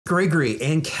Gregory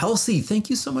and Kelsey, thank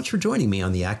you so much for joining me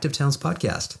on the Active Towns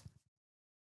podcast.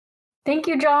 Thank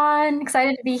you, John.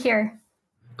 Excited to be here.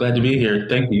 Glad to be here.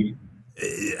 Thank you.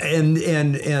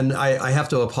 And I have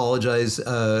to apologize,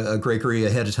 Gregory,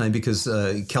 ahead of time because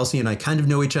Kelsey and I kind of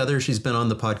know each other. She's been on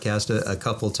the podcast a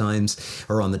couple of times,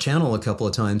 or on the channel a couple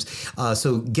of times.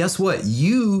 So guess what?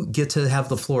 You get to have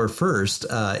the floor first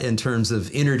in terms of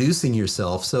introducing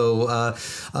yourself. So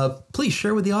please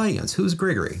share with the audience. Who's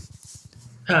Gregory?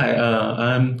 Hi,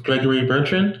 I'm Gregory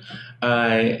Bertrand.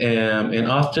 I am an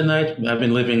Austinite. I've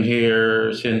been living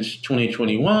here since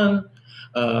 2021.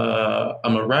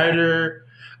 I'm a writer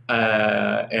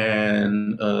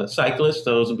and a cyclist,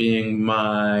 those being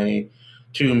my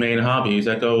two main hobbies.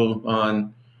 I go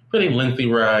on pretty lengthy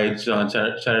rides on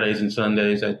Saturdays and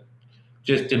Sundays. I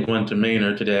just did one to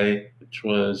Maynard today, which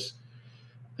was,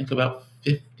 I think, about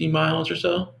 50 miles or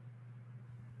so.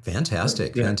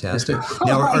 Fantastic, fantastic.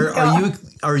 Now,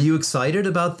 are you excited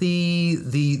about the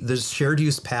shared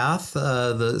use path,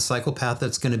 the cycle path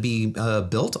that's going to be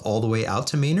built all the way out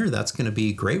to Maynard? That's going to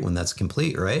be great when that's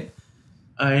complete, right?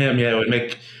 I am. Yeah, it would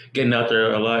make getting out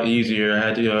there a lot easier. I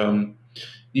had to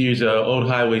use old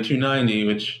Highway 290,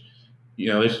 which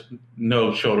there's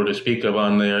no shoulder to speak of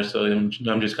on there, so I'm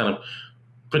just kind of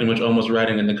pretty much almost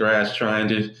riding in the grass, trying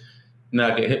to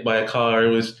not get hit by a car. It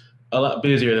was a lot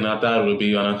busier than I thought it would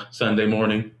be on a Sunday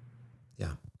morning.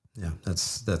 Yeah,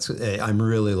 that's. I'm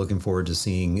really looking forward to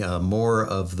seeing more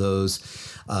of those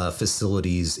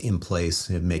facilities in place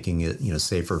and making it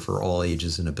safer for all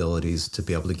ages and abilities to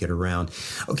be able to get around.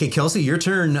 Okay, Kelsey, your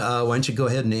turn. Why don't you go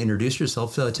ahead and introduce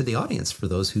yourself to the audience for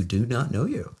those who do not know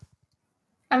you?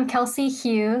 I'm Kelsey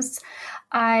Hughes.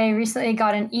 I recently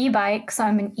got an e-bike, so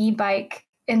I'm an e-bike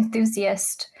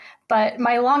enthusiast. But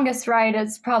my longest ride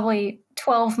is probably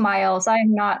 12 miles.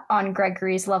 I'm not on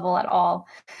Gregory's level at all.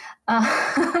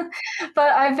 But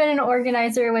I've been an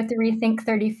organizer with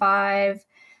Rethink35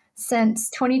 since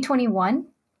 2021,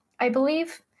 I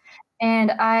believe.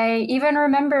 And I even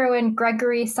remember when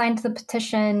Gregory signed the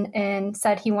petition and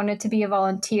said he wanted to be a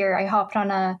volunteer. I hopped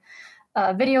on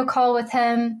a video call with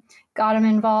him, got him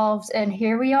involved, and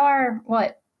here we are,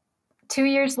 2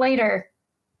 years later?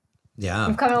 Yeah.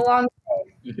 We've come a long way.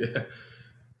 Yeah.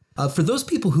 For those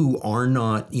people who are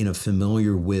not,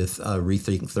 familiar with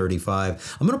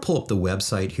Rethink35, I'm going to pull up the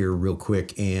website here real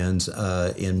quick and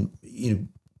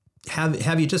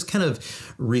have you just kind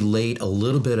of relate a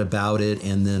little bit about it,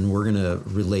 and then we're going to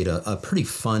relate a pretty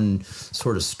fun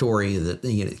sort of story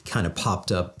that kind of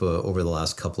popped up over the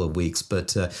last couple of weeks.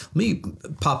 But let me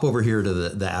pop over here to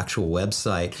the actual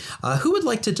website. Who would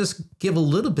like to just give a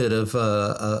little bit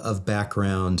of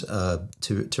background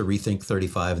to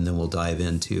Rethink35, and then we'll dive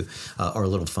into our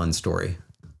little fun story.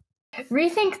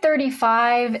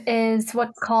 Rethink35 is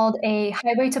what's called a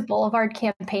Highway to Boulevard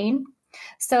campaign.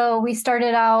 So we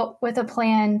started out with a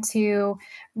plan to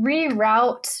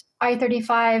reroute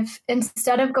I-35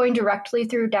 instead of going directly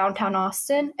through downtown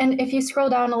Austin. And if you scroll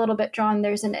down a little bit, John,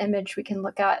 there's an image we can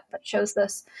look at that shows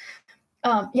this.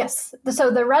 Yes.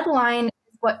 So the red line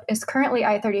is what is currently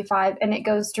I-35, and it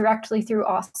goes directly through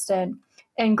Austin.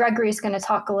 And Gregory's going to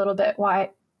talk a little bit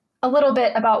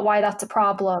about why that's a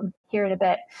problem here in a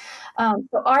bit.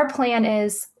 So our plan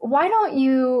is, why don't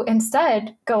you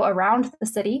instead go around the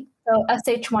city? So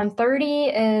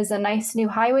SH-130 is a nice new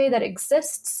highway that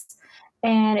exists,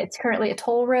 and it's currently a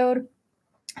toll road.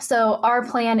 So our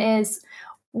plan is,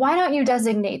 why don't you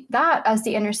designate that as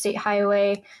the interstate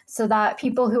highway so that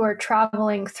people who are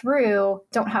traveling through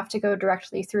don't have to go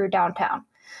directly through downtown?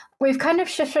 We've kind of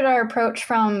shifted our approach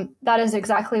from that is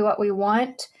exactly what we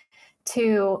want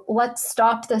to let's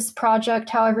stop this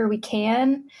project however we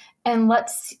can, and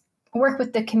let's work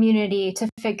with the community to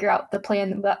figure out the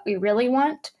plan that we really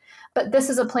want. But this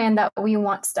is a plan that we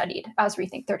want studied as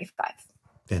Rethink35.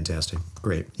 Fantastic.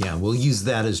 Great. Yeah, we'll use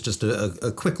that as just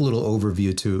a quick little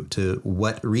overview to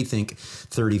what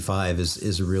Rethink35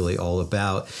 is really all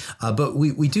about. But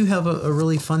we do have a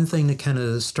really fun thing to kind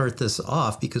of start this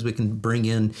off, because we can bring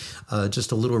in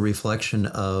just a little reflection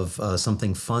of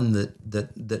something fun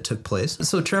that took place.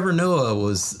 So Trevor Noah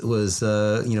was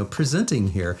presenting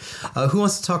here. Who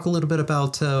wants to talk a little bit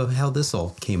about how this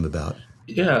all came about?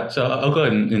 Yeah, so I'll go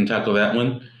ahead and tackle that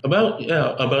one. About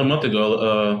a month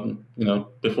ago,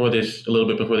 before this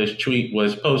tweet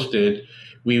was posted,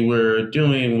 we were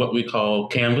doing what we call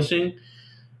canvassing,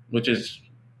 which is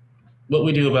what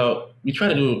we do we try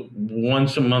to do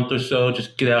once a month or so,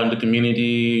 just get out in the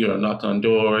community or knock on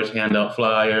doors, hand out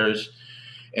flyers.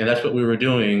 And that's what we were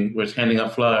doing, was handing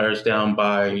out flyers down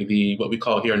by what we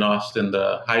call here in Austin,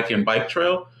 the hike and bike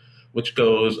trail, which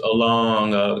goes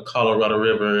along the Colorado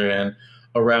River and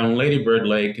around Lady Bird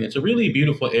Lake. And it's a really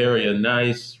beautiful area,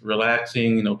 nice,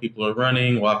 relaxing. You know, people are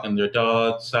running, walking their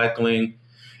dogs, cycling.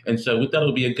 And so we thought it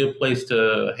would be a good place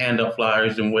to hand out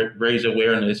flyers and raise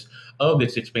awareness of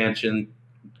this expansion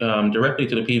directly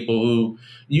to the people who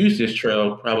use this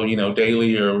trail, probably, you know,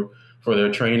 daily or for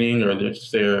their training or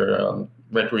their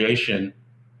recreation.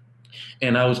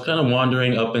 And I was kind of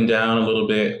wandering up and down a little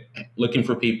bit, looking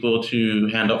for people to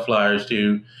hand out flyers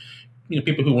to, you know,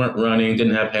 people who weren't running,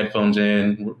 didn't have headphones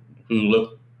in, who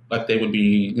looked like they would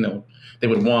be, you know, they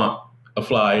would want a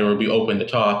flyer or be open to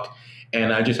talk.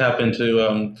 And I just happened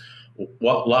to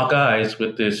lock eyes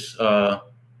with this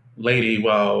lady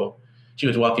while she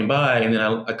was walking by. And then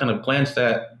I kind of glanced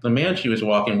at the man she was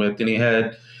walking with, and he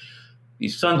had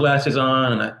these sunglasses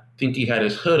on, and I think he had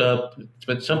his hood up,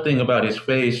 but something about his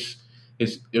face,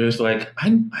 it was like,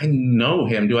 I know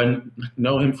him. Do I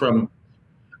know him from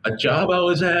a job I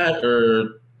was at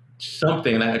or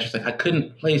something? And I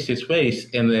couldn't place his face.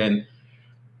 And then,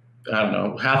 I don't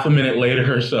know, half a minute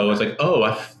later or so, I was like, oh,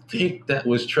 I think that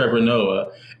was Trevor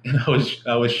Noah. And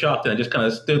I was shocked, and I just kind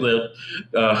of stood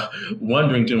there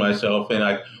wondering to myself. And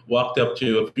I walked up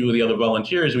to a few of the other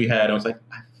volunteers we had. And I was like,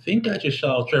 I think I just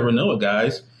saw Trevor Noah,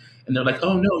 guys. And they're like,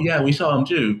 oh, no, yeah, we saw him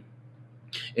too.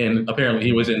 And apparently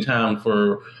he was in town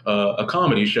for a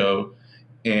comedy show.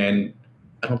 And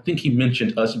I don't think he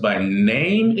mentioned us by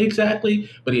name exactly,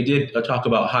 but he did talk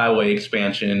about Hwy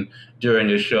Expansion during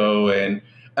the show and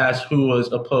asked who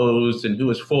was opposed and who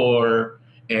was for.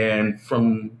 And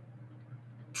from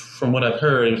what I've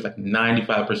heard, it was like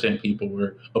 95% people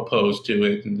were opposed to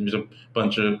it. And there's a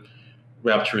bunch of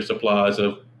rapturous applause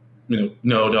of, you know,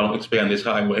 no, don't expand this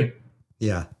highway.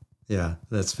 Yeah,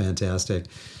 that's fantastic.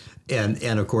 And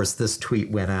of course, this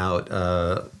tweet went out,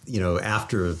 you know,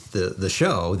 after the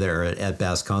show there at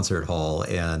Bass Concert Hall,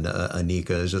 and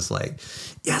Anika is just like,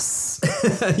 yes,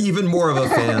 even more of a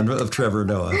fan of Trevor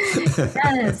Noah.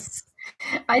 Yes.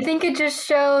 I think it just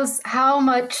shows how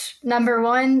much, number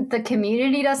one, the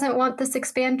community doesn't want this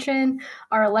expansion,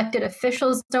 our elected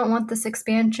officials don't want this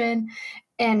expansion,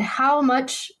 and how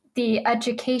much the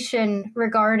education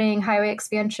regarding highway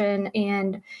expansion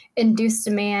and induced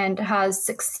demand has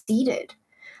succeeded.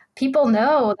 People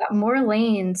know that more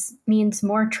lanes means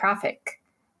more traffic.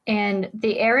 And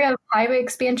the area of highway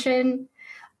expansion,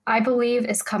 I believe,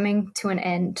 is coming to an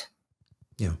end.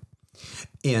 Yeah.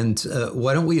 And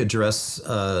why don't we address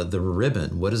the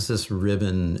ribbon? What does this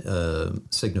ribbon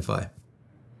signify?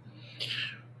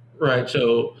 Right.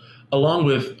 So along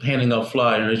with handing out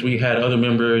flyers, we had other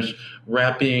members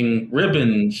wrapping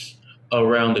ribbons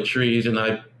around the trees. And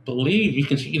I believe you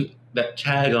can see that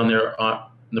tag on there on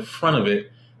the front of it.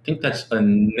 I think that's a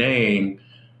name.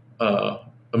 A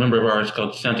member of ours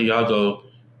called Santiago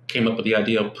came up with the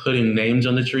idea of putting names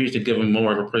on the trees to give them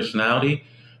more of a personality.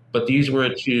 But these were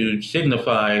to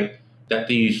signify that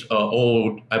these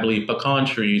old, I believe, pecan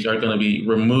trees are going to be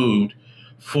removed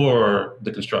for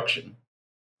the construction,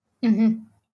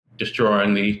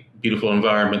 destroying the beautiful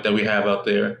environment that we have out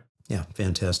there. Yeah,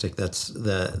 fantastic.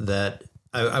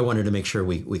 I wanted to make sure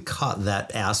we caught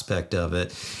that aspect of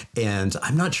it, and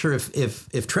I'm not sure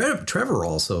if Trevor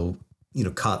also, you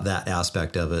know, caught that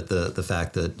aspect of it, the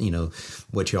fact that, you know,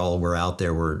 what y'all were out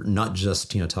there were not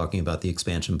just, you know, talking about the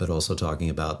expansion, but also talking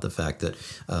about the fact that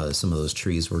some of those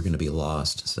trees were going to be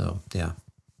lost. So yeah,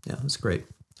 that's great.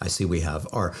 I see we have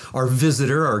our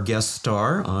visitor, our guest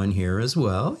star on here as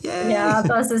well. Yay! Yeah,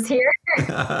 Buzz is here.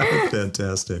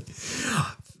 Fantastic.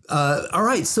 All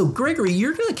right. So, Gregory,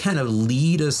 you're going to kind of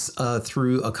lead us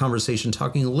through a conversation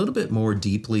talking a little bit more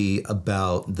deeply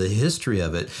about the history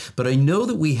of it. But I know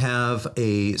that we have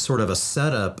a sort of a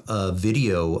setup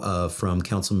video from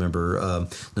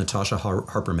Councilmember Natasha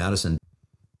Harper-Madison.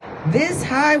 This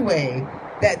highway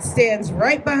that stands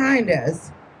right behind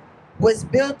us was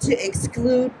built to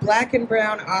exclude Black and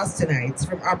brown Austinites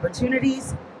from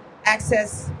opportunities,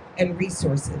 access, and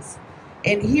resources.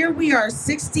 And here we are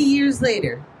 60 years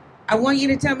later. I want you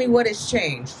to tell me what has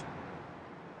changed.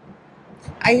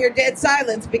 I hear dead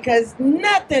silence because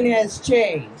nothing has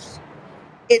changed.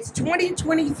 It's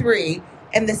 2023,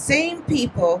 and the same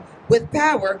people with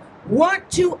power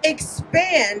want to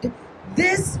expand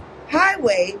this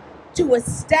highway to a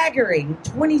staggering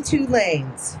 22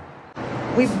 lanes.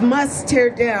 We must tear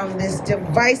down this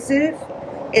divisive,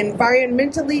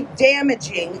 environmentally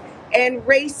damaging, and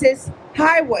racist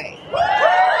highway.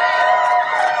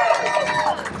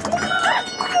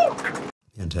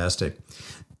 Fantastic.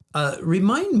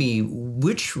 Remind me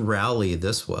which rally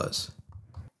this was.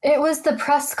 It was the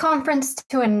press conference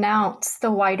to announce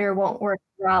the Wider Won't Work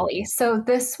rally. So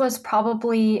this was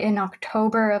probably in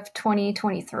October of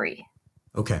 2023.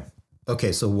 Okay.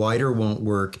 Okay, so wider won't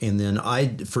work. And then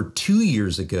for 2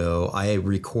 years ago, I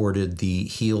recorded the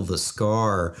Heal the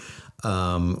Scar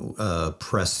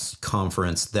press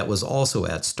conference that was also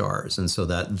at Stars, and so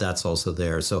that's also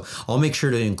there. So I'll make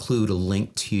sure to include a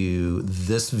link to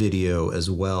this video as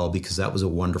well, because that was a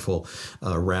wonderful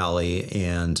rally,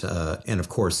 and of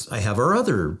course I have our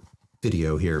other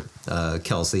video here,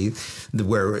 Kelsey,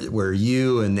 where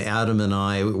you and Adam and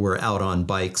I were out on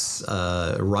bikes,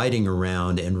 riding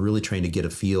around and really trying to get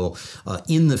a feel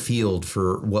in the field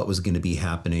for what was going to be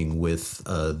happening with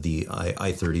the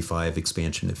I-35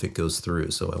 expansion if it goes through.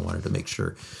 So I wanted to make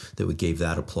sure that we gave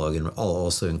that a plug, and I'll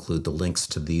also include the links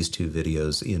to these two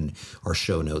videos in our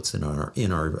show notes in our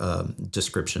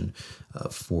description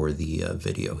for the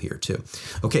video here too.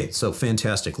 Okay, so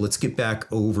fantastic. Let's get back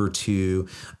over to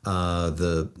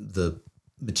the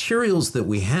materials that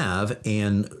we have,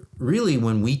 and really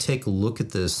when we take a look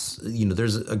at this,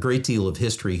 there's a great deal of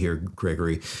history here,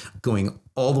 Gregory, going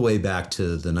all the way back to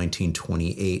the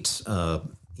 1928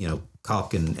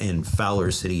 Koch and Fowler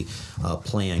City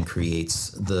plan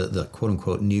creates the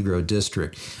quote-unquote Negro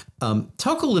District.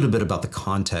 Talk a little bit about the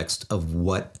context of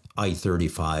what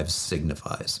I-35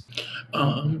 signifies.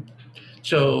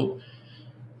 So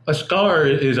a scar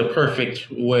is a perfect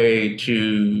way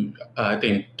to, I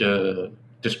think,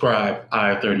 describe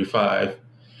I-35.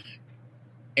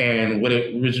 And what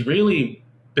it was really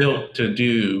built to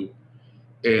do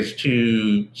is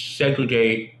to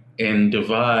segregate and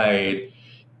divide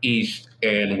East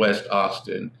and West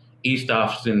Austin. East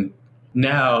Austin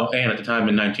now, and at the time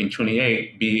in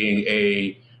 1928, being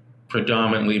a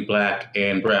predominantly Black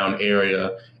and brown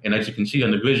area. And as you can see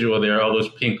on the visual there, all those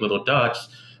pink little dots,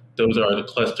 those are the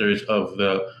clusters of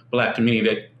the Black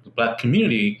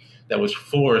community that was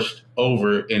forced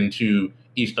over into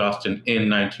East Austin in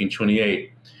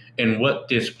 1928. And what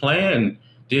this plan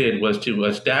did was to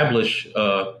establish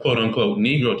a quote-unquote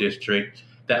Negro district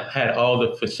that had all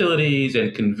the facilities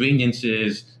and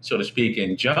conveniences, so to speak,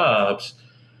 and jobs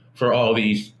for all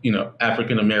these,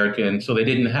 African Americans, so they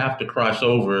didn't have to cross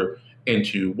over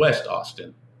into West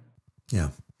Austin.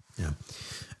 Yeah.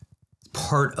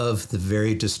 Part of the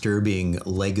very disturbing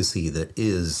legacy that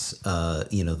is,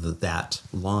 that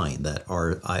line, that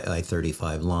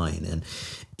I-35 line, and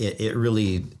it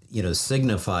really,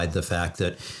 signified the fact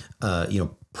that,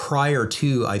 prior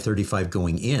to I-35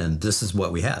 going in, this is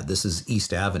what we had. This is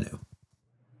East Avenue.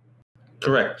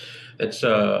 Correct. It's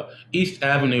East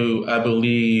Avenue, I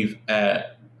believe,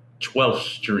 at 12th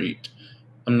Street.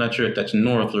 I'm not sure if that's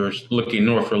north or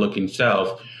looking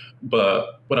south,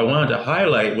 but what I wanted to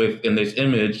highlight in this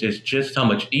image is just how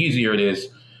much easier it is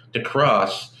to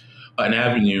cross an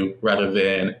avenue rather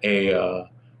than a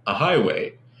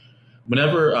highway.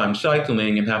 Whenever I'm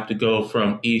cycling and have to go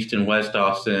from East and West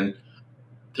Austin,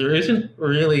 there isn't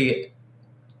really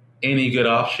any good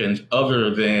options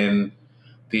other than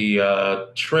the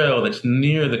trail that's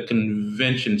near the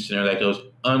convention center that goes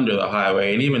under the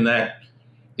highway. And even that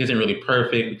isn't really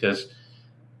perfect because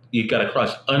you've got to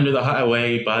cross under the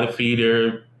highway by the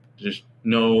feeder. There's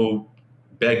no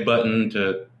beg button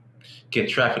to get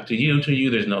traffic to you.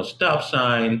 There's no stop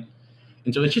sign.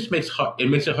 And so it just makes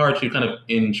it hard to kind of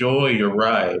enjoy your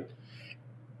ride.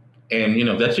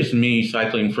 And, that's just me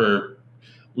cycling for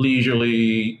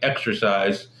leisurely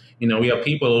exercise. We have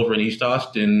people over in East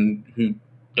Austin who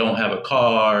don't have a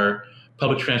car.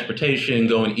 Public transportation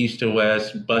going east to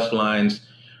west, bus lines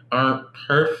aren't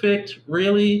perfect,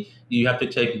 really. You have to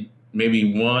take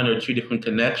maybe one or two different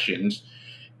connections.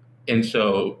 And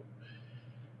so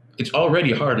it's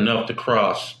already hard enough to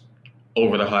cross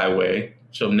over the highway.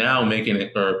 So now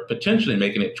potentially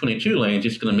making it 22 lanes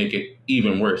is going to make it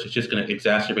even worse. It's just going to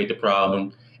exacerbate the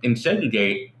problem and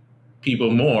segregate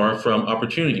people more from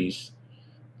opportunities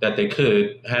that they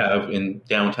could have in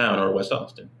downtown or West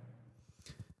Austin.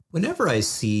 Whenever I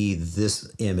see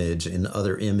this image and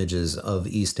other images of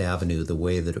East Avenue the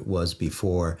way that it was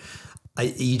before,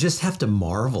 you just have to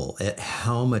marvel at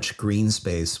how much green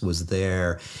space was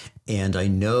there. And I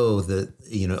know that,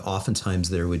 oftentimes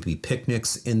there would be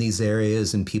picnics in these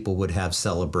areas and people would have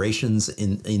celebrations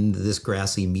in this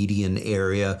grassy median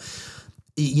area.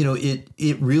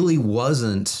 It really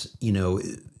wasn't,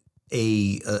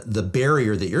 the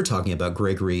barrier that you're talking about,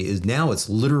 Gregory, is now it's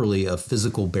literally a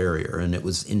physical barrier, and it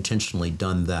was intentionally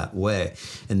done that way.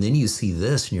 And then you see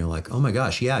this and you're like, oh my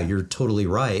gosh, yeah, you're totally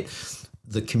right.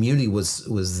 The community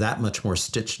was that much more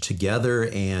stitched together,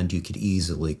 and you could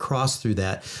easily cross through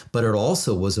that. But it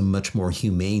also was a much more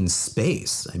humane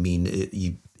space. I mean,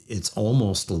 it's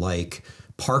almost like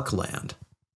parkland.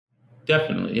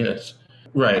 Definitely, yes.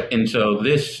 Right. And so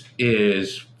this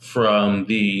is from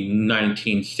the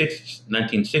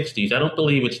 1960s. I don't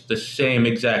believe it's the same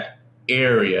exact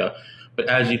area, but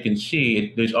as you can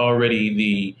see, there's already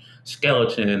the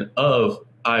skeleton of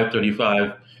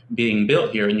I-35 being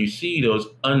built here. And you see those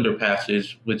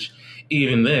underpasses, which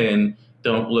even then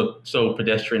don't look so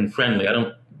pedestrian friendly. I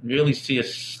don't really see a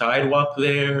sidewalk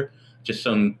there, just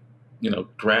some,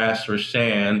 grass or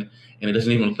sand. And it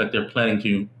doesn't even look like they're planning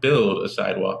to build a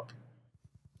sidewalk.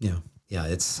 Yeah. Yeah.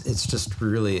 It's just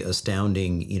really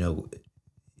astounding.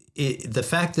 The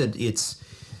fact that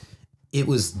it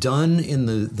was done in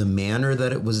the manner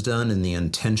that it was done and the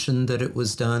intention that it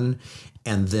was done.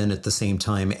 And then at the same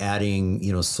time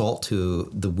adding, salt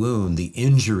to the wound, the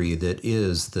injury that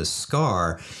is the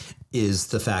scar is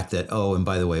the fact that, oh, and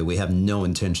by the way, we have no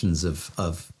intentions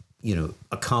of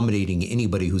accommodating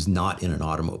anybody who's not in an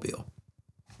automobile.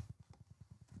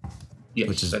 Yes,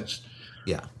 which is, that's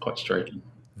quite striking.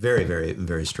 Very, very,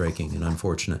 very striking and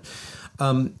unfortunate.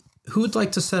 Who would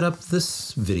like to set up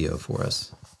this video for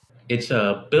us? It's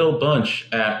Bill Bunch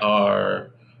at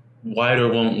our Wider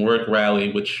Won't Work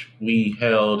rally, which we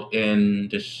held in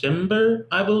December,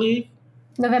 I believe?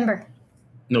 November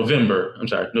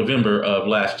of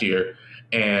last year.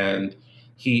 And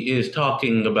he is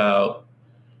talking about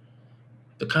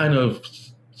the kind of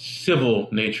civil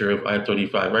nature of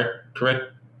I-35, right?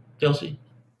 Correct, Kelsey?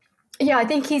 Yeah, I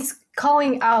think he's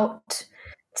calling out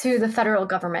to the federal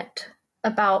government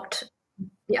about,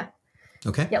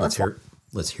 Okay, yeah,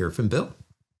 let's hear from Bill.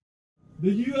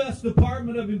 The U.S.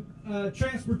 Department of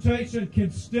Transportation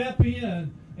can step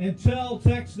in and tell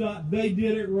TXDOT they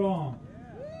did it wrong.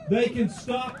 They can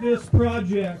stop this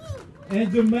project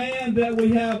and demand that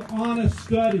we have honest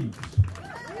studies.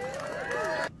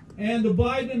 And the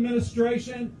Biden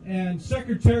administration and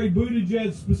Secretary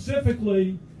Buttigieg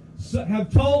specifically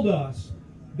have told us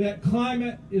that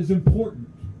climate is important.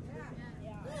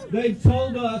 They've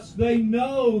told us they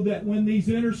know that when these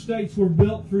interstates were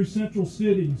built through central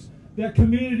cities, that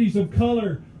communities of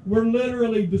color were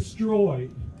literally destroyed,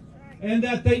 and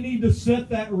that they need to set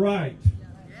that right.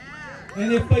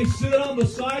 And if they sit on the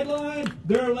sideline,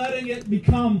 they're letting it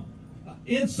become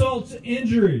insult to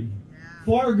injury,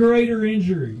 far greater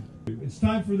injury. It's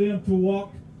time for them to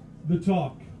walk the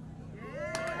talk.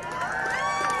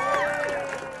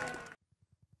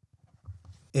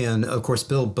 And of course,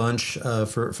 Bill Bunch,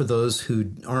 for those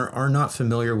who are not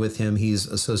familiar with him, he's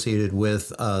associated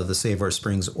with the Save Our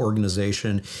Springs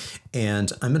organization.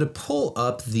 And I'm going to pull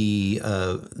up the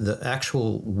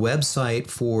actual website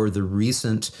for the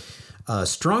recent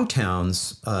Strong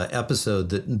Towns episode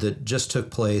that just took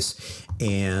place,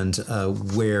 and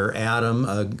where Adam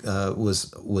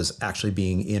was actually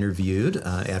being interviewed.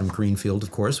 Adam Greenfield, of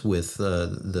course, with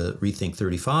the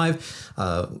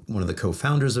Rethink35, one of the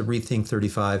co-founders of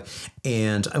Rethink35.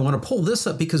 And I want to pull this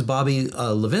up because Bobby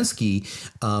Levinski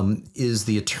is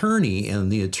the attorney,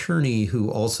 and the attorney who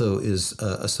also is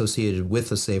associated with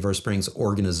the Save Our Springs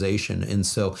organization. And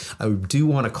so I do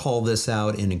want to call this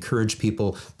out and encourage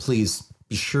people, please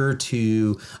be sure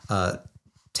to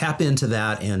tap into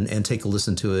that and take a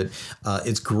listen to it.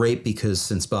 It's great because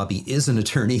since Bobby is an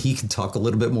attorney, he can talk a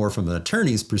little bit more from an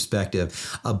attorney's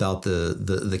perspective about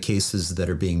the cases that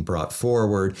are being brought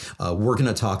forward. We're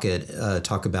going to talk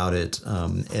about it,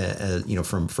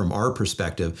 from our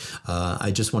perspective.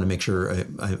 I just want to make sure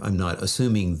I'm not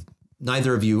assuming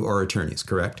neither of you are attorneys,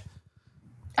 correct?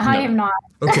 I am not.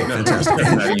 Okay, fantastic.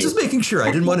 Just making sure.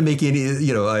 I didn't want to make any,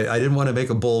 I didn't want to make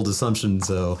a bold assumption.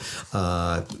 So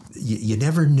you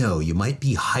never know. You might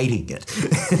be hiding it.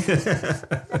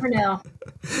 Never know.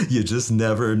 You just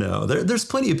never know. There's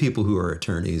plenty of people who are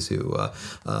attorneys who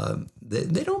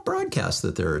they don't broadcast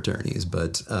that they're attorneys.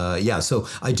 But so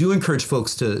I do encourage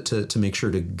folks to make sure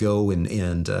to go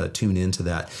and tune into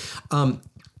that.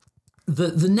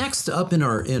 The next up in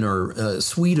our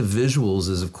suite of visuals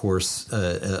is, of course,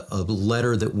 a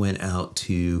letter that went out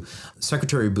to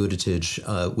Secretary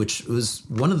Buttigieg, which was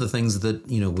one of the things that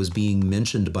was being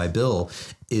mentioned by Bill,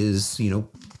 is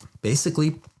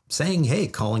basically saying, hey,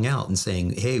 calling out and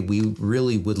saying, hey, we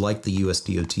really would like the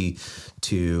USDOT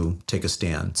to take a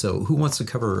stand. So who wants to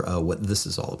cover what this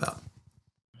is all about?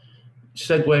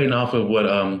 Segueing off of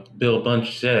what Bill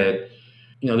Bunch said,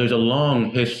 there's a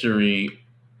long history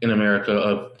in America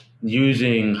of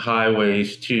using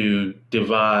highways to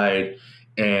divide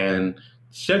and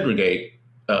segregate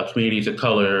communities of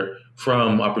color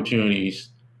from opportunities.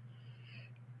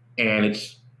 And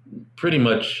it's pretty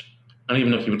much, I don't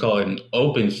even know if you would call it an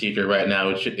open secret right now.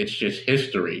 It's just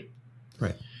history.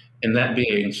 Right. And that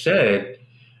being said,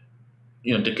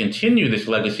 to continue this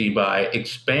legacy by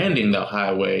expanding the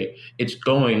highway, it's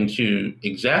going to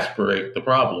exasperate the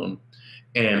problem.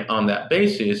 And on that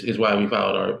basis is why we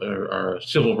filed our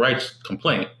civil rights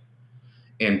complaint.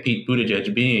 And Pete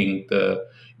Buttigieg, being the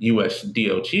U.S.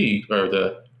 DOT, or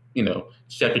the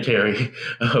Secretary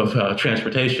of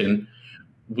Transportation,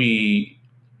 we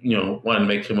wanted to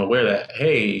make him aware that,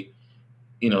 hey,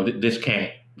 this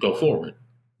can't go forward.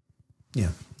 Yeah,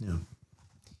 yeah.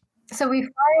 So we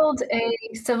filed a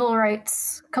civil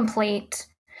rights complaint.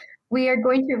 We are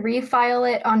going to refile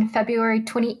it on February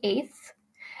 28th,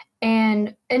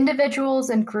 and individuals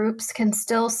and groups can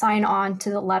still sign on to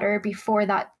the letter before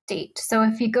that date. So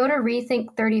if you go to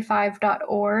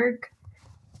rethink35.org.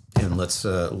 And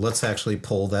let's actually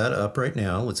pull that up right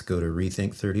now. Let's go to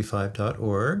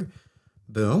rethink35.org.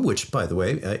 Boom, which, by the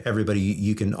way, everybody,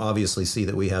 you can obviously see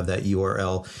that we have that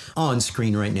URL on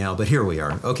screen right now, but here we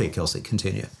are. Okay, Kelsey,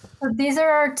 continue. So these are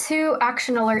our 2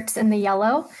 action alerts in the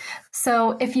yellow.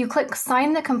 So if you click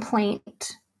sign the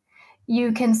complaint,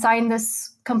 you can sign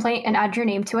this complaint and add your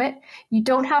name to it. You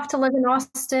don't have to live in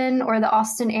Austin or the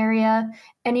Austin area.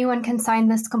 Anyone can sign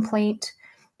this complaint.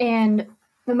 And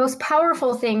the most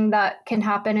powerful thing that can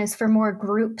happen is for more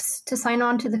groups to sign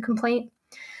on to the complaint.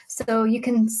 So you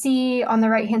can see on the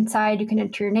right-hand side, you can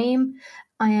enter your name.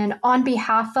 And on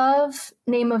behalf of,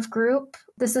 name of group,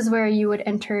 this is where you would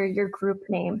enter your group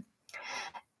name.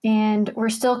 And we're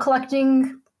still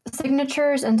collecting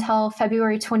signatures until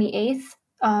February 28th.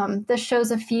 This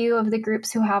shows a few of the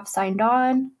groups who have signed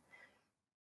on.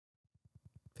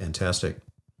 Fantastic.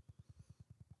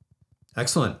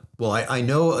 Excellent. Well, I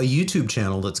know a YouTube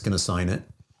channel that's going to sign it.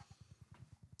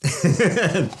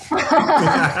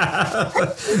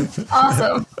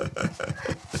 Awesome.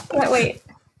 Wait.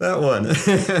 That one.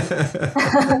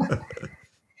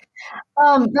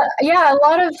 But yeah,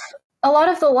 a lot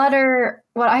of the letter,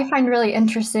 what I find really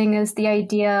interesting is the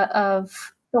idea of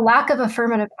the lack of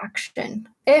affirmative action.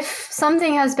 If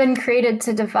something has been created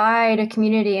to divide a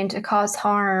community and to cause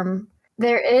harm,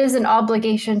 there is an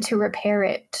obligation to repair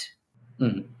it.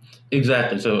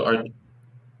 Exactly. So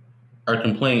our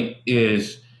complaint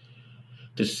is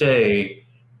to say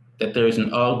that there is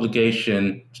an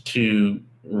obligation to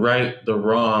right the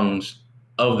wrongs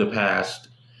of the past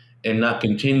and not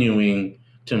continuing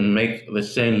to make the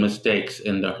same mistakes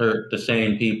and to hurt the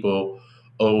same people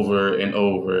over and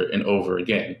over and over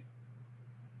again.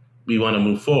 We want to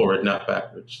move forward, not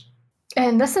backwards.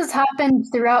 And this has happened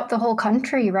throughout the whole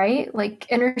country, right? Like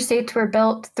interstates were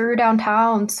built through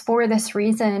downtowns for this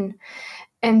reason.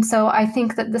 And so I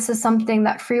think that this is something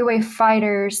that freeway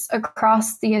fighters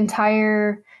across the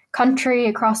entire country,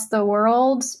 across the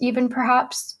world, even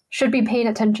perhaps, should be paying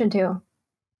attention to.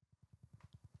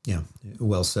 Yeah,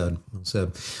 well said. Well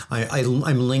said.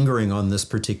 I'm lingering on this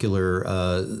particular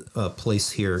place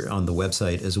here on the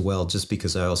website as well, just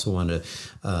because I also want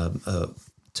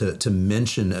to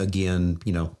mention again,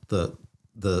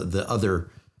 the other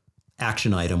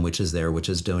action item which is there, which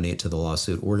is donate to the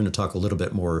lawsuit. We're going to talk a little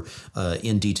bit more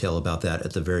in detail about that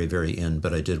at the very, very end,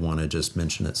 but I did want to just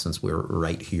mention it since we're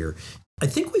right here. I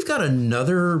think we've got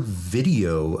another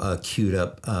video queued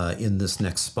up in this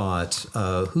next spot.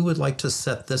 Who would like to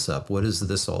set this up? What is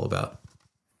this all about?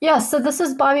 Yeah, so this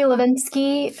is Bobby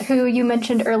Levinski, who you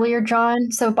mentioned earlier,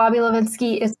 John. So Bobby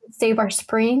Levinski is with Save Our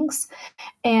Springs,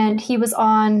 and he was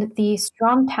on the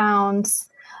Strong Towns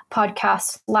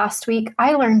podcast last week.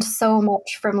 I learned so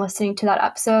much from listening to that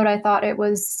episode. I thought it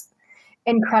was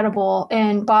incredible,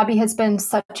 and Bobby has been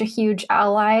such a huge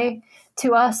ally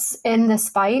to us in this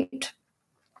fight.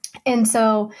 And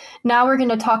so now we're going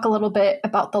to talk a little bit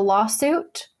about the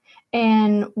lawsuit,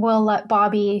 and we'll let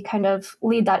Bobby kind of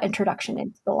lead that introduction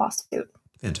into the lawsuit.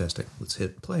 Fantastic. Let's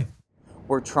hit play.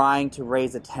 We're trying to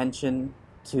raise attention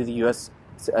to the U.S.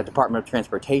 Department of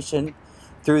Transportation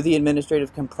through the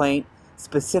administrative complaint,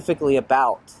 specifically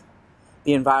about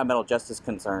the environmental justice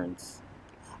concerns,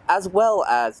 as well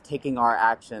as taking our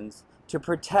actions to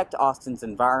protect Austin's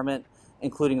environment,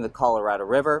 including the Colorado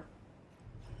River,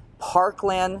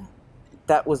 parkland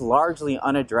that was largely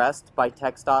unaddressed by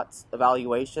TXDOT's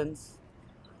evaluations,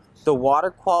 the water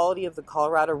quality of the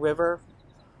Colorado River,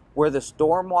 where the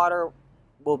stormwater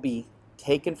will be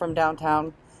taken from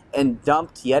downtown and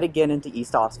dumped yet again into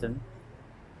East Austin.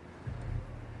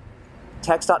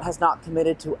 TXDOT has not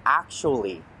committed to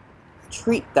actually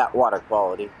treat that water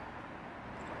quality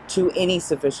to any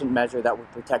sufficient measure that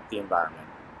would protect the environment.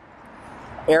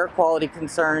 Air quality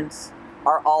concerns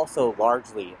are also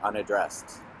largely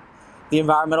unaddressed. The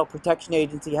Environmental Protection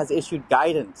Agency has issued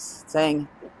guidance saying,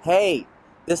 hey,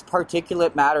 this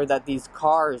particulate matter that these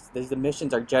cars, these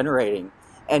emissions are generating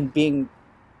and being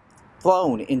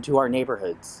flown into our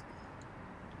neighborhoods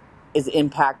is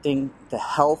impacting the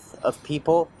health of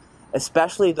people,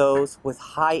 especially those with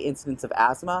high incidence of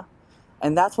asthma.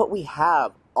 And that's what we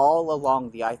have all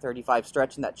along the I-35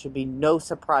 stretch, and that should be no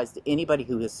surprise to anybody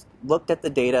who has looked at the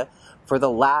data for the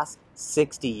last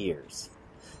 60 years.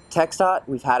 TXDOT,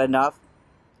 we've had enough.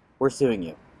 We're suing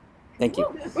you. Thank you.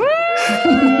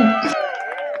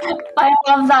 I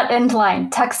love that end line.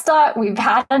 TXDOT, we've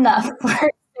had enough.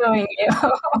 We're suing you.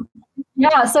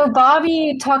 Yeah, so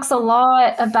Bobby talks a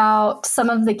lot about some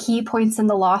of the key points in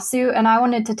the lawsuit, and I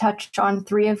wanted to touch on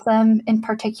 3 of them in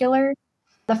particular.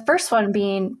 The first one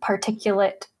being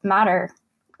particulate matter,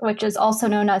 which is also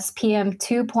known as PM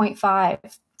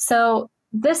 2.5. So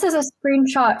this is a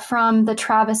screenshot from the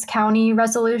Travis County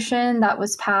resolution that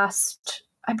was passed,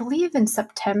 I believe, in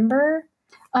September.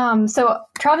 So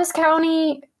Travis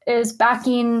County is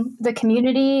backing the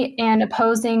community and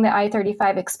opposing the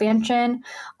I-35 expansion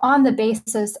on the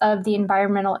basis of the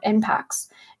environmental impacts.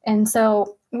 And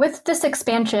so with this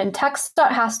expansion,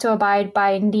 TXDOT has to abide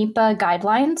by NEPA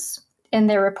guidelines in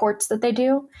their reports that they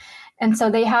do. And so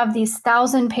they have these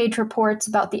 1,000-page reports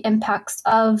about the impacts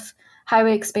of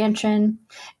highway expansion.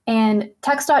 And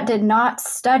TXDOT did not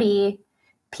study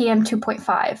PM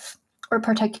 2.5. or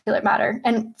particulate matter.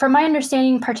 And from my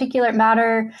understanding, particulate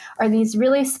matter are these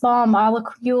really small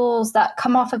molecules that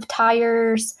come off of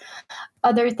tires,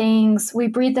 other things. We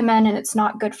breathe them in and it's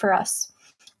not good for us.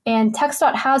 And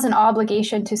TXDOT has an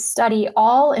obligation to study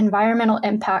all environmental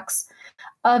impacts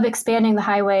of expanding the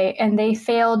highway, and they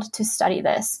failed to study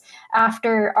this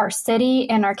after our city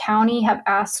and our county have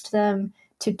asked them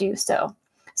to do so.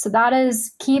 So that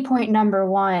is key point number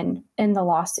 1 in the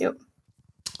lawsuit.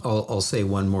 I'll say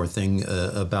one more thing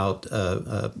about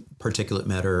particulate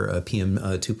matter, PM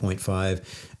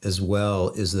 2.5 as well,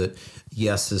 is that,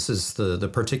 yes, this is the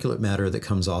particulate matter that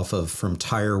comes off of from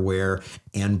tire wear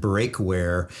and brake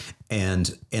wear.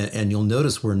 And you'll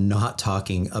notice we're not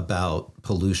talking about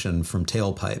pollution from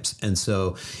tailpipes. And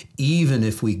so even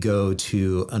if we go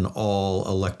to an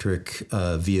all-electric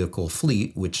vehicle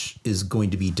fleet, which is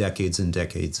going to be decades and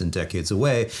decades and decades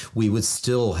away, we would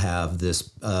still have this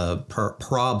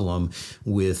problem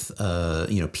with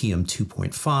PM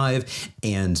 2.5.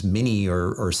 And many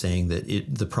are saying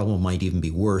that the problem might even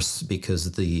be worse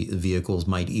because the vehicles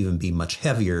might even be much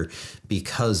heavier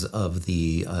because of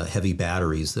the heavy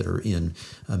batteries that are in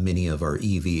many of our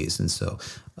EVs. And so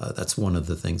that's one of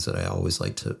the things that I always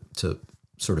like to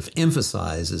sort of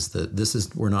emphasize, is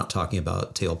that we're not talking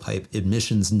about tailpipe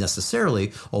emissions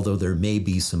necessarily, although there may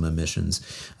be some emissions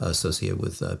associated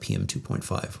with PM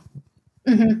 2.5.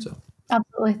 Mm-hmm. So.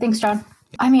 Absolutely. Thanks, John.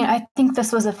 I mean, I think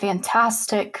this was a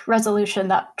fantastic resolution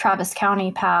that Travis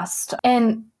County passed.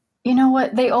 And you know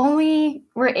what? They only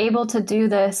were able to do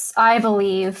this, I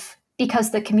believe,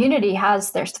 because the community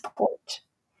has their support.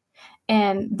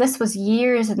 And this was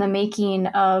years in the making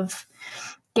of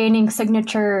gaining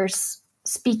signatures,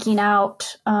 speaking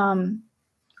out.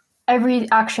 Every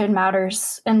action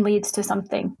matters and leads to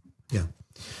something. Yeah.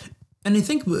 And I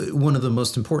think one of the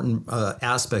most important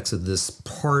aspects of this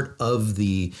part of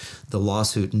the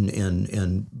lawsuit,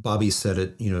 and Bobby said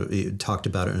it, it talked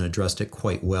about it and addressed it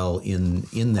quite well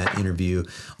in that interview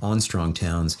on Strong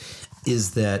Towns,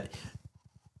 is that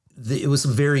it was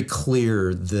very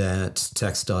clear that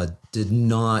TXDOT did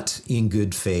not, in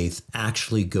good faith,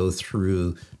 actually go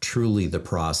through truly the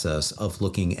process of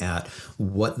looking at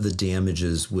what the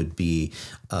damages would be.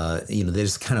 They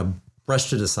just kind of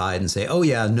brushed it aside and say, oh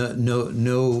yeah,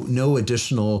 no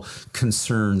additional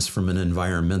concerns from an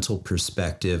environmental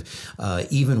perspective,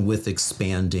 even with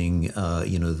expanding,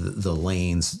 the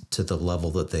lanes to the level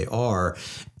that they are.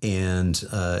 And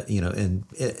that's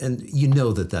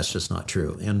just not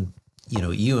true. And,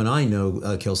 you and I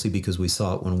know, Kelsey, because we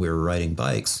saw it when we were riding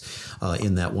bikes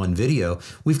in that one video,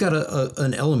 we've got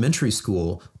an elementary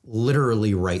school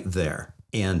literally right there.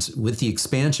 And with the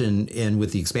expansion,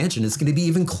 it's going to be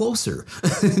even closer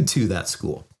to that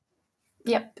school.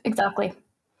 Yep, exactly.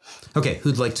 Okay,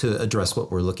 who'd like to address what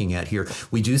we're looking at here?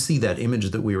 We do see that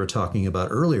image that we were talking about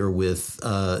earlier with,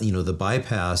 the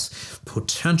bypass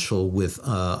potential with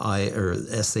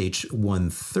SH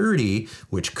 130,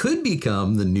 which could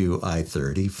become the new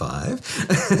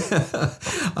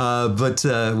I-35. But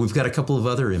we've got a couple of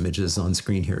other images on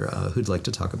screen here. Who'd like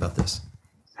to talk about this?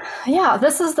 Yeah,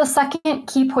 this is the second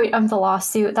key point of the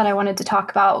lawsuit that I wanted to talk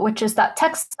about, which is that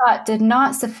TXDOT did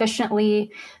not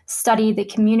sufficiently study the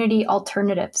community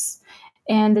alternatives.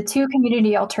 And the 2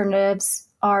 community alternatives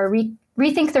are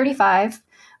Rethink35,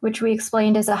 which we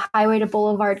explained is a highway to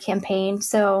boulevard campaign.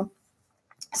 So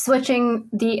switching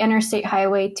the interstate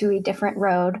highway to a different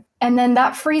road. And then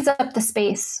that frees up the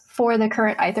space for the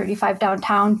current I-35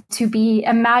 downtown to be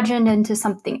imagined into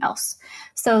something else.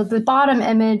 So the bottom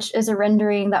image is a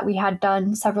rendering that we had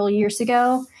done several years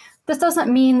ago. This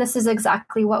doesn't mean this is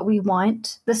exactly what we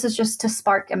want. This is just to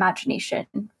spark imagination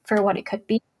for what it could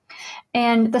be.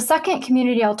 And the second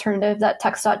community alternative that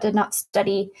TXDOT did not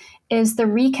study is the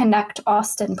Reconnect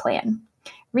Austin plan.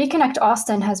 Reconnect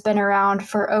Austin has been around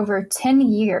for over 10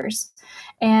 years,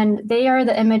 and they are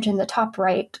the image in the top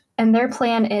right. And their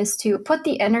plan is to put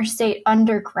the interstate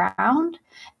underground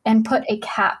and put a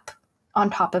cap on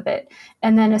top of it.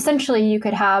 And then essentially you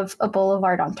could have a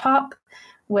boulevard on top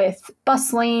with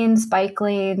bus lanes, bike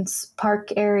lanes, park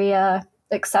area,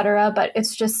 etc. But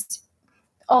it's just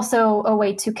also a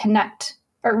way to connect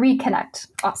or reconnect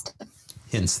Austin.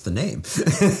 Hence the name.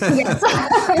 Yes.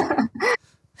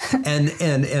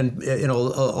 And you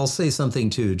know, I'll say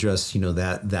something to address, you know,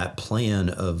 that plan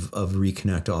of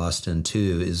Reconnect Austin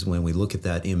too, is when we look at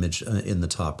that image in the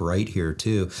top right here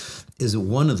too, is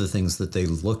one of the things that they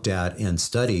looked at and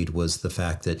studied was the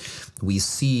fact that we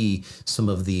see some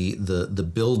of the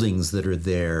buildings that are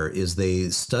there, is they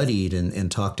studied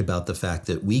and talked about the fact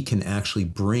that we can actually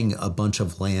bring a bunch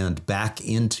of land back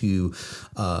into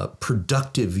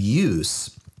productive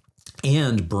use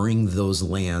and bring those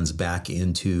lands back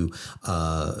into,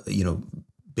 you know,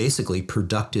 basically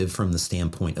productive from the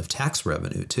standpoint of tax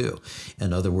revenue too.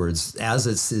 In other words, as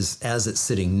it's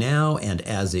sitting now and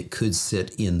as it could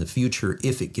sit in the future,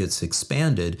 if it gets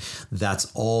expanded,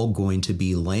 that's all going to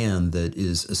be land that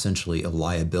is essentially a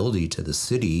liability to the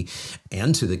city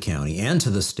and to the county and to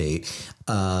the state,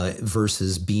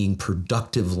 versus being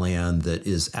productive land that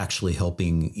is actually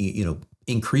helping, you know,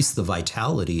 increase the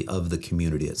vitality of the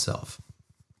community itself.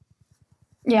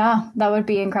 Yeah, that would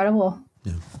be incredible.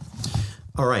 Yeah.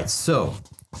 All right. So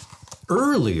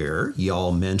earlier,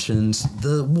 y'all mentioned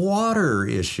the water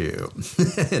issue,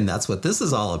 and that's what this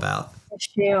is all about.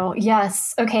 Issue.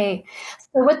 Yes. Okay.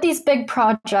 So with these big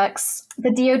projects,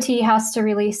 the DOT has to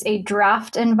release a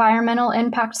draft environmental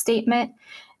impact statement.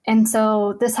 And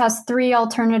so this has three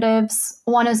alternatives.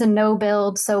 One is a no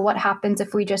build. So what happens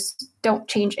if we just don't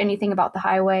change anything about the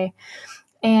highway?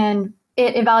 And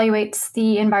it evaluates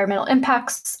the environmental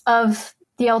impacts of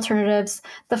the alternatives.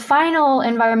 The final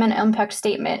environmental impact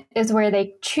statement is where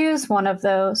they choose one of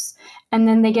those, and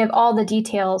then they give all the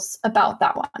details about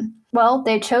that one. Well,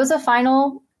 they chose a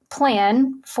final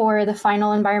plan for the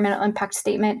final environmental impact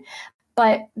statement,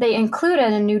 but they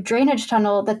included a new drainage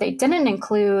tunnel that they didn't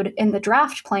include in the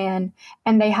draft plan,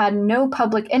 and they had no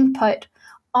public input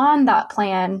on that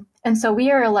plan. And so we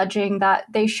are alleging that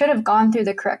they should have gone through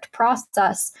the correct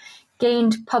process,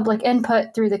 gained public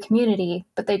input through the community,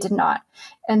 but they did not.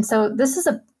 And so this is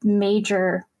a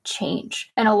major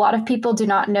change. And a lot of people do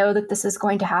not know that this is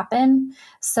going to happen.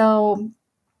 So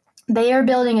they are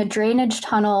building a drainage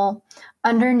tunnel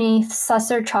underneath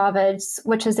Cesar Chavez,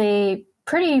 which is a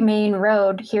pretty main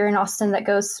road here in Austin that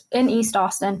goes in East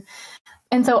Austin.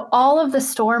 And so all of the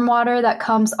stormwater that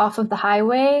comes off of the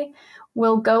highway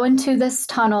will go into this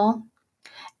tunnel,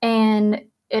 and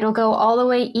it'll go all the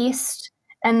way east.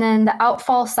 And then the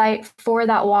outfall site for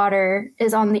that water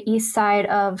is on the east side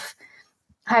of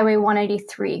Highway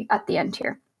 183 at the end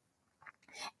here.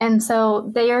 And so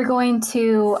they are going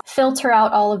to filter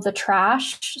out all of the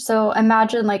trash. So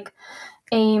imagine like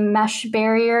a mesh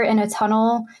barrier in a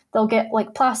tunnel. They'll get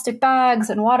like plastic bags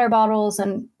and water bottles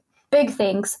and big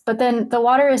things, but then the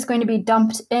water is going to be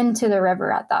dumped into the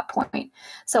river at that point.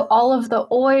 So all of the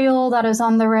oil that is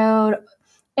on the road,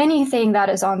 anything that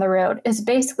is on the road is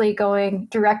basically going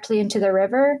directly into the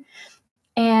river.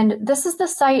 And this is the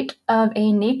site of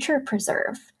a nature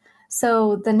preserve.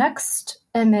 So the next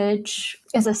image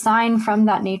is a sign from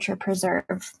that nature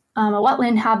preserve, a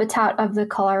wetland habitat of the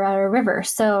Colorado River.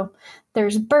 So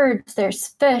there's birds, there's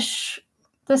fish.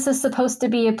 This is supposed to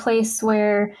be a place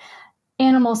where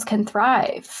animals can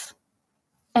thrive.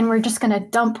 And we're just going to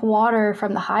dump water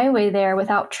from the highway there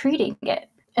without treating it.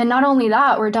 And not only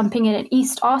that, we're dumping it in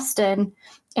East Austin,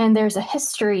 and there's a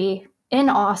history in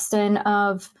Austin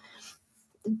of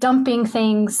dumping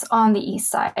things on the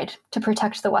east side to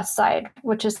protect the west side,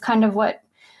 which is kind of what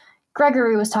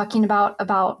Gregory was talking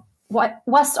about what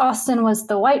West Austin was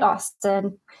the white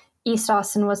Austin, East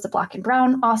Austin was the black and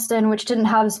brown Austin, which didn't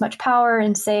have as much power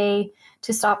and say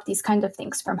to stop these kinds of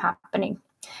things from happening.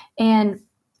 And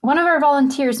one of our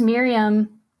volunteers, Miriam,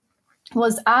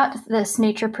 was at this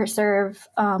nature preserve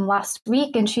last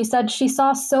week, and she said she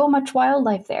saw so much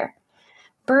wildlife there.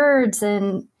 Birds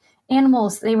and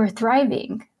animals, they were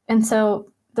thriving. And so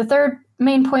the third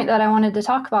main point that I wanted to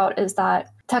talk about is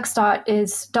that TXDOT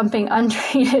is dumping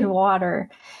untreated water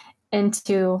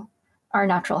into our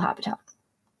natural habitat,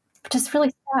 which is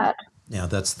really sad. Yeah,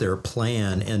 that's their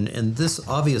plan. And this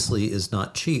obviously is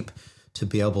not cheap to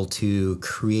be able to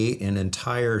create an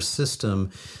entire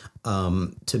system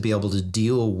to be able to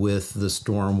deal with the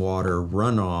stormwater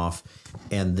runoff,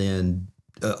 and then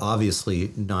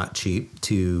obviously not cheap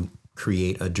to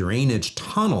create a drainage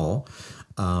tunnel.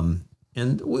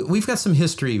 And we've got some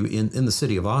history in the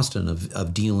city of Austin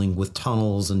of dealing with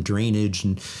tunnels and drainage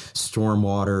and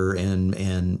stormwater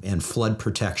and flood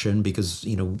protection, because,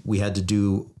 you know, we had to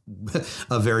do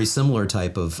a very similar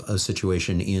type of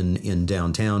situation in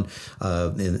downtown,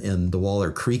 in the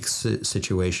Waller Creek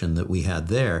situation that we had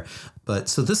there. But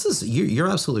so this is, you're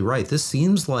absolutely right. This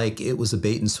seems like it was a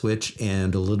bait and switch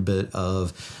and a little bit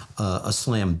of a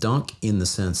slam dunk, in the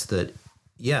sense that,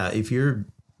 yeah, if you're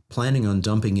planning on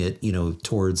dumping it, you know,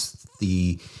 towards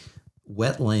the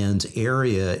wetland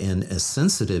area and a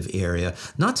sensitive area,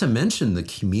 not to mention the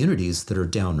communities that are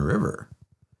downriver,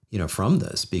 you know, from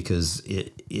this, because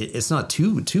it's not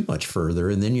too much further.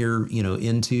 And then you're, you know,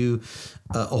 into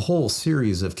a whole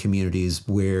series of communities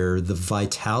where the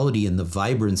vitality and the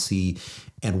vibrancy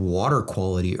and water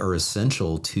quality are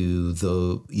essential to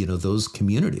the, you know, those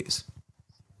communities.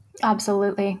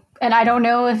 Absolutely. And I don't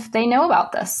know if they know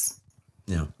about this.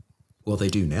 Yeah. Well, they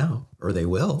do now, or they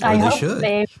will, or I they hope should.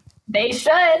 They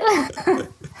should.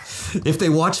 If they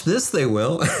watch this, they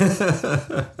will.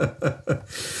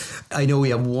 I know we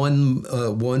have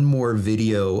one more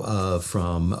video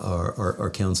from our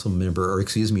council member, or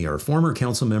excuse me, our former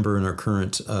council member and our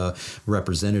current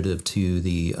representative to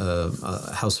the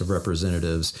House of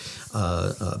Representatives,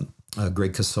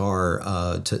 Greg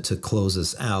Casar, to close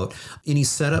us out. Any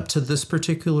setup to this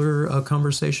particular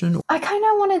conversation? I kind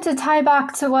of wanted to tie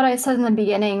back to what I said in the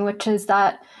beginning, which is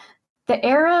that the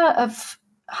era of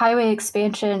highway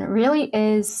expansion really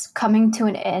is coming to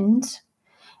an end.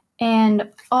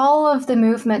 And all of the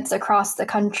movements across the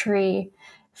country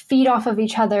feed off of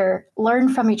each other, learn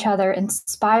from each other,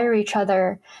 inspire each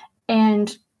other.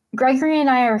 And Gregory and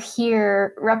I are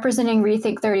here representing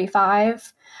Rethink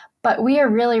 35, but we are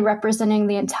really representing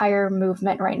the entire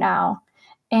movement right now.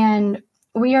 And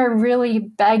we are really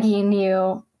begging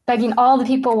all the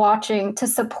people watching to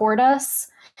support us,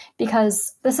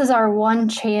 because this is our one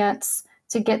chance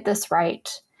to get this right.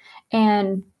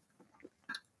 And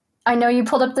I know you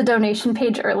pulled up the donation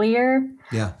page earlier.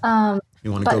 Yeah.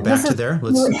 You want to go back to there?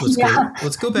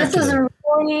 Let's go back to there. This is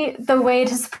really the way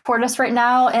to support us right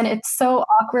now. And it's so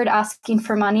awkward asking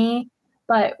for money,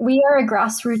 but we are a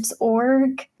grassroots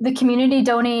org. The community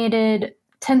donated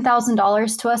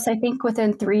 $10,000 to us, I think,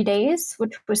 within 3 days,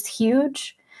 which was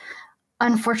huge.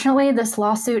 Unfortunately, this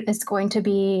lawsuit is going to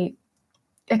be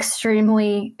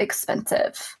extremely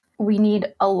expensive. We need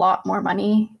a lot more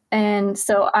money. And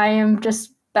so I am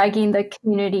just begging the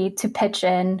community to pitch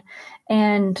in.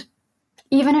 And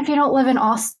even if you don't live in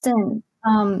Austin,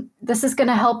 this is going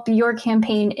to help your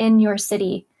campaign in your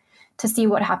city to see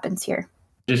what happens here.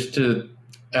 Just to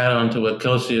add on to what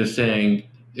Kelsey is saying,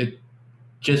 it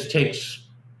just takes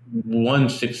one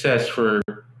success for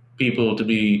people to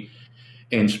be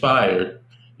inspired.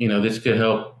 You know, this could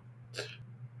help.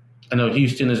 I know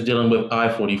Houston is dealing with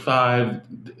I-45.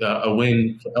 A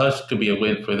win for us could be a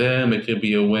win for them. It could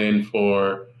be a win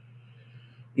for,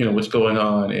 you know, what's going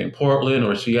on in Portland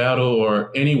or Seattle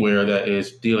or anywhere that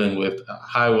is dealing with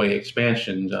highway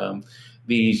expansions.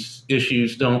 These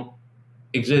issues don't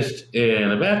exist in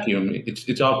a vacuum.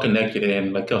 It's all connected,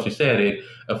 and like Kelsey said, it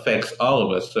affects all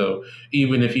of us. So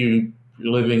even if you're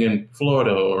living in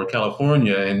Florida or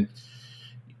California and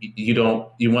you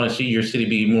want to see your city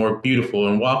be more beautiful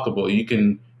and walkable, you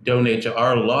can donate to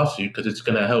our lawsuit, because it's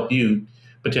going to help you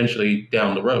potentially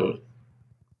down the road.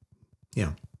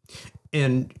 Yeah.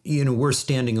 And, you know, we're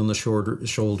standing on the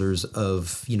shoulders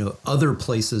of, you know, other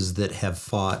places that have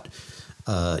fought,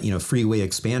 you know, freeway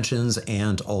expansions,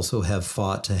 and also have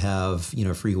fought to have, you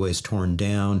know, freeways torn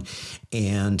down.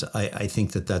 And I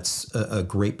think that that's a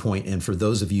great point. And for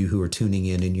those of you who are tuning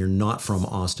in and you're not from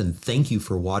Austin, thank you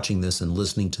for watching this and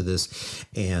listening to this.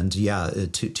 And yeah,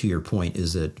 to your point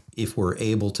is that if we're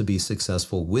able to be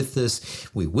successful with this,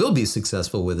 we will be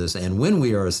successful with this. And when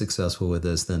we are successful with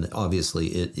this, then obviously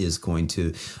it is going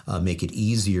to make it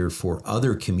easier for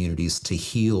other communities to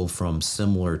heal from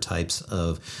similar types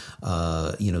of,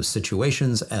 you know,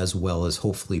 situations, as well as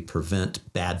hopefully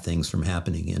prevent bad things from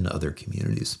happening in other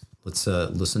communities. Let's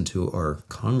listen to our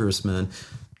Congressman,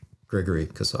 Gregory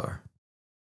Casar.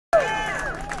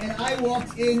 And I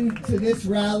walked into this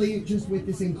rally just with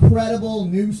this incredible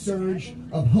new surge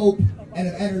of hope and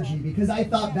of energy, because I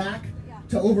thought back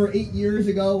to over 8 years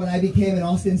ago when I became an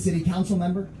Austin City Council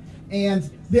member, And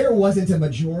there wasn't a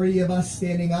majority of us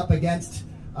standing up against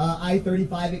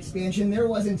I-35 expansion. There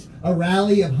wasn't a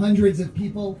rally of hundreds of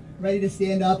people ready to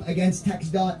stand up against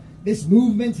TXDOT. This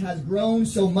movement has grown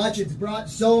so much. It's brought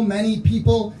so many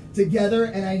people together,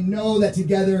 and I know that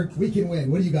together we can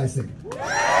win. What do you guys think?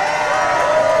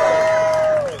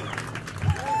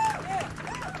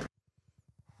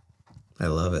 I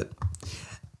love it.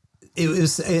 It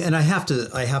was, and I have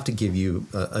to give you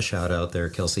a shout out there,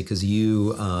 Kelsey, because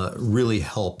you really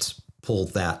helped pull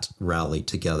that rally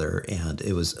together, and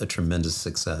it was a tremendous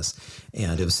success,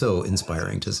 and it was so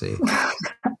inspiring to see.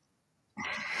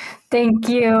 Thank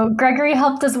you. Gregory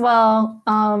helped as well.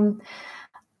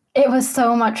 It was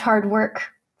so much hard work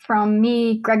from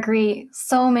me, Gregory,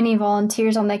 so many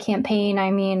volunteers on the campaign.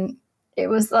 I mean, it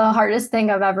was the hardest thing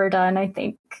I've ever done, I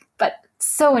think, but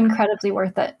so incredibly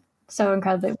worth it. So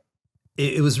incredibly.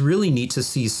 It was really neat to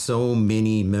see so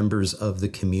many members of the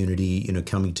community,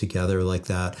 coming together like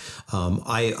that.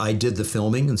 I did the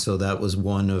filming, and so that was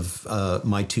one of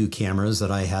my 2 cameras that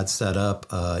I had set up,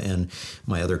 and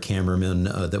my other cameraman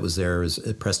that was there is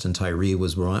Preston Tyree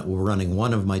was running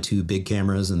one of my 2 big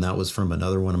cameras, and that was from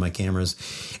another one of my cameras.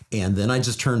 And then I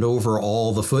just turned over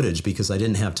all the footage because I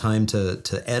didn't have time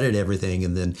to edit everything.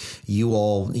 And then you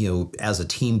all, as a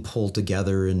team pulled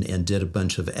together and did a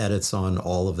bunch of edits on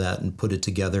all of that and put it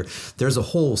together. There's a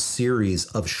whole series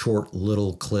of short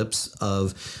little clips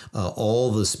of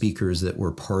all the speakers that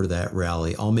were part of that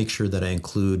rally. I'll make sure that I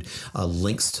include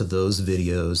links to those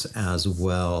videos as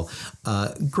well.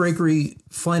 Gregory,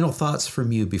 final thoughts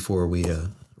from you before we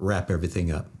wrap everything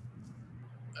up.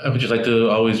 I would just like to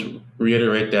always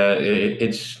reiterate that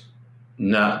it's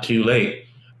not too late.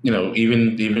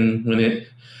 Even when it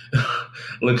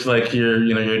looks like you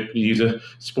use a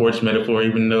sports metaphor,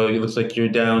 even though it looks like you're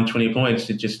down 20 points,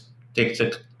 it just takes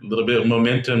a little bit of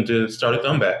momentum to start a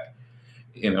comeback.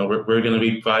 We're going to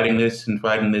be fighting this and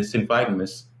fighting this and fighting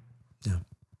this. Yeah.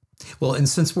 Well, and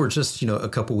since we're just, a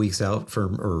couple weeks out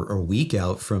from, or a week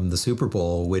out from the Super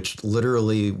Bowl, which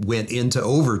literally went into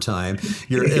overtime,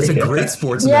 it's a great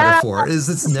sports metaphor.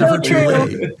 It's never too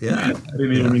late. Yeah. I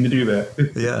didn't even mean to do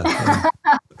that.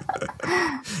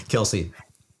 Yeah. Kelsey.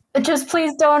 Just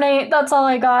please donate. That's all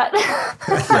I got.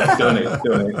 Yeah,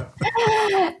 donate.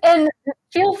 And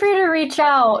feel free to reach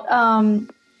out.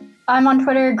 I'm on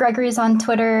Twitter. Gregory's on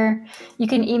Twitter. You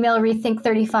can email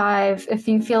Rethink35 if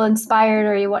you feel inspired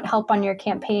or you want help on your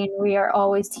campaign. We are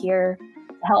always here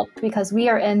to help because we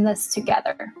are in this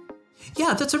together.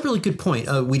 Yeah, that's a really good point.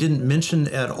 We didn't mention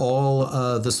at all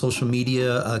the social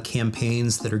media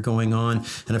campaigns that are going on.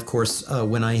 And of course,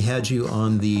 when I had you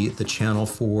on the channel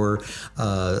for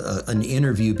an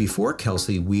interview before,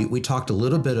 Kelsey, we talked a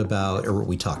little bit about, or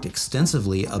we talked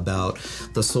extensively about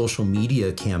the social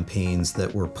media campaigns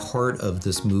that were part of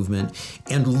this movement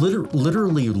and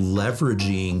literally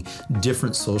leveraging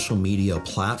different social media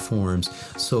platforms.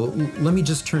 So let me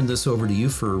just turn this over to you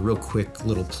for a real quick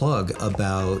little plug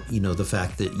about, the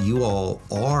fact that you all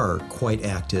are quite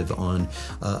active on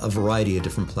a variety of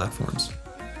different platforms.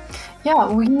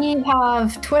 Yeah, we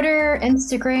have Twitter,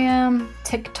 Instagram,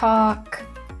 TikTok.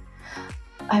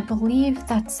 I believe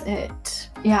that's it.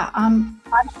 Yeah, I'm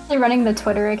actually running the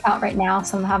Twitter account right now,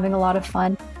 so I'm having a lot of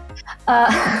fun.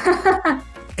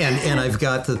 And I've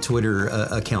got the Twitter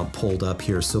account pulled up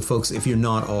here. So folks, if you're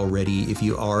not already, if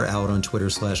you are out on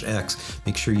Twitter/X,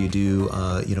 make sure you do,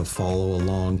 follow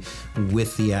along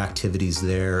with the activities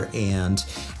there. And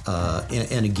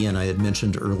again, I had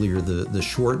mentioned earlier the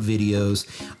short videos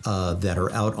that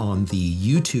are out on the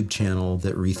YouTube channel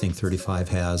that Rethink35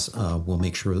 has. We'll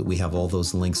make sure that we have all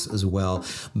those links as well.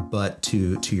 But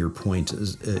to your point,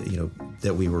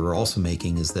 that we were also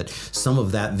making is that some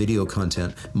of that video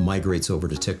content migrates over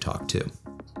to TikTok too.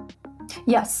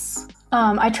 Yes.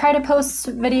 I try to post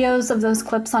videos of those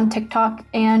clips on TikTok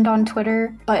and on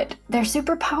Twitter, but they're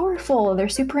super powerful. They're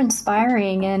super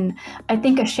inspiring. And I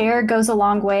think a share goes a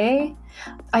long way.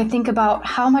 I think about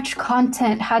how much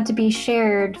content had to be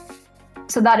shared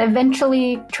so that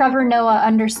eventually Trevor Noah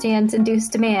understands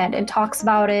induced demand and talks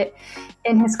about it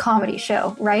in his comedy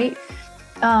show, right?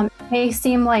 It may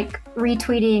seem like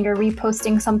retweeting or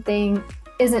reposting something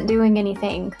isn't doing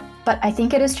anything, but I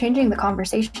think it is changing the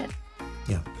conversation.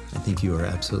 Yeah, I think you are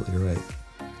absolutely right.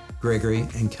 Gregory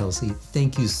and Kelsey,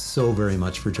 thank you so very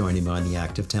much for joining me on the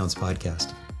Active Towns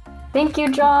podcast. Thank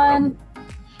you, John.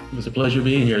 It was a pleasure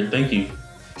being here. Thank you.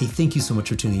 Hey, thank you so much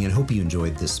for tuning in. Hope you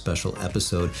enjoyed this special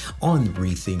episode on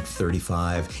Rethink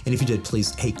 35. And if you did,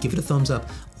 please, give it a thumbs up.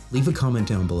 Leave a comment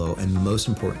down below, and most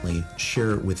importantly,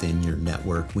 share it within your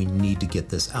network. We need to get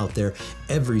this out there.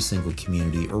 Every single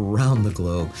community around the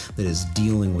globe that is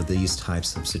dealing with these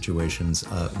types of situations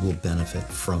will benefit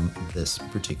from this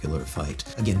particular fight.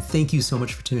 Again, thank you so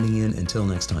much for tuning in. Until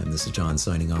next time, this is John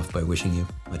signing off by wishing you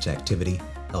much activity,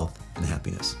 health, and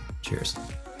happiness. Cheers.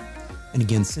 And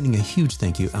again, sending a huge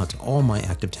thank you out to all my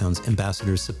Active Towns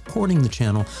ambassadors supporting the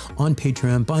channel on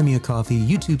Patreon, Buy Me a Coffee,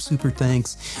 YouTube Super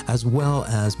Thanks, as well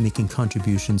as making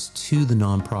contributions to the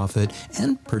nonprofit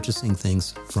and purchasing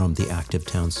things from the Active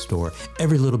Towns store.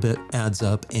 Every little bit adds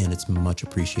up and it's much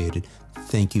appreciated.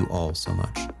 Thank you all so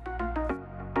much.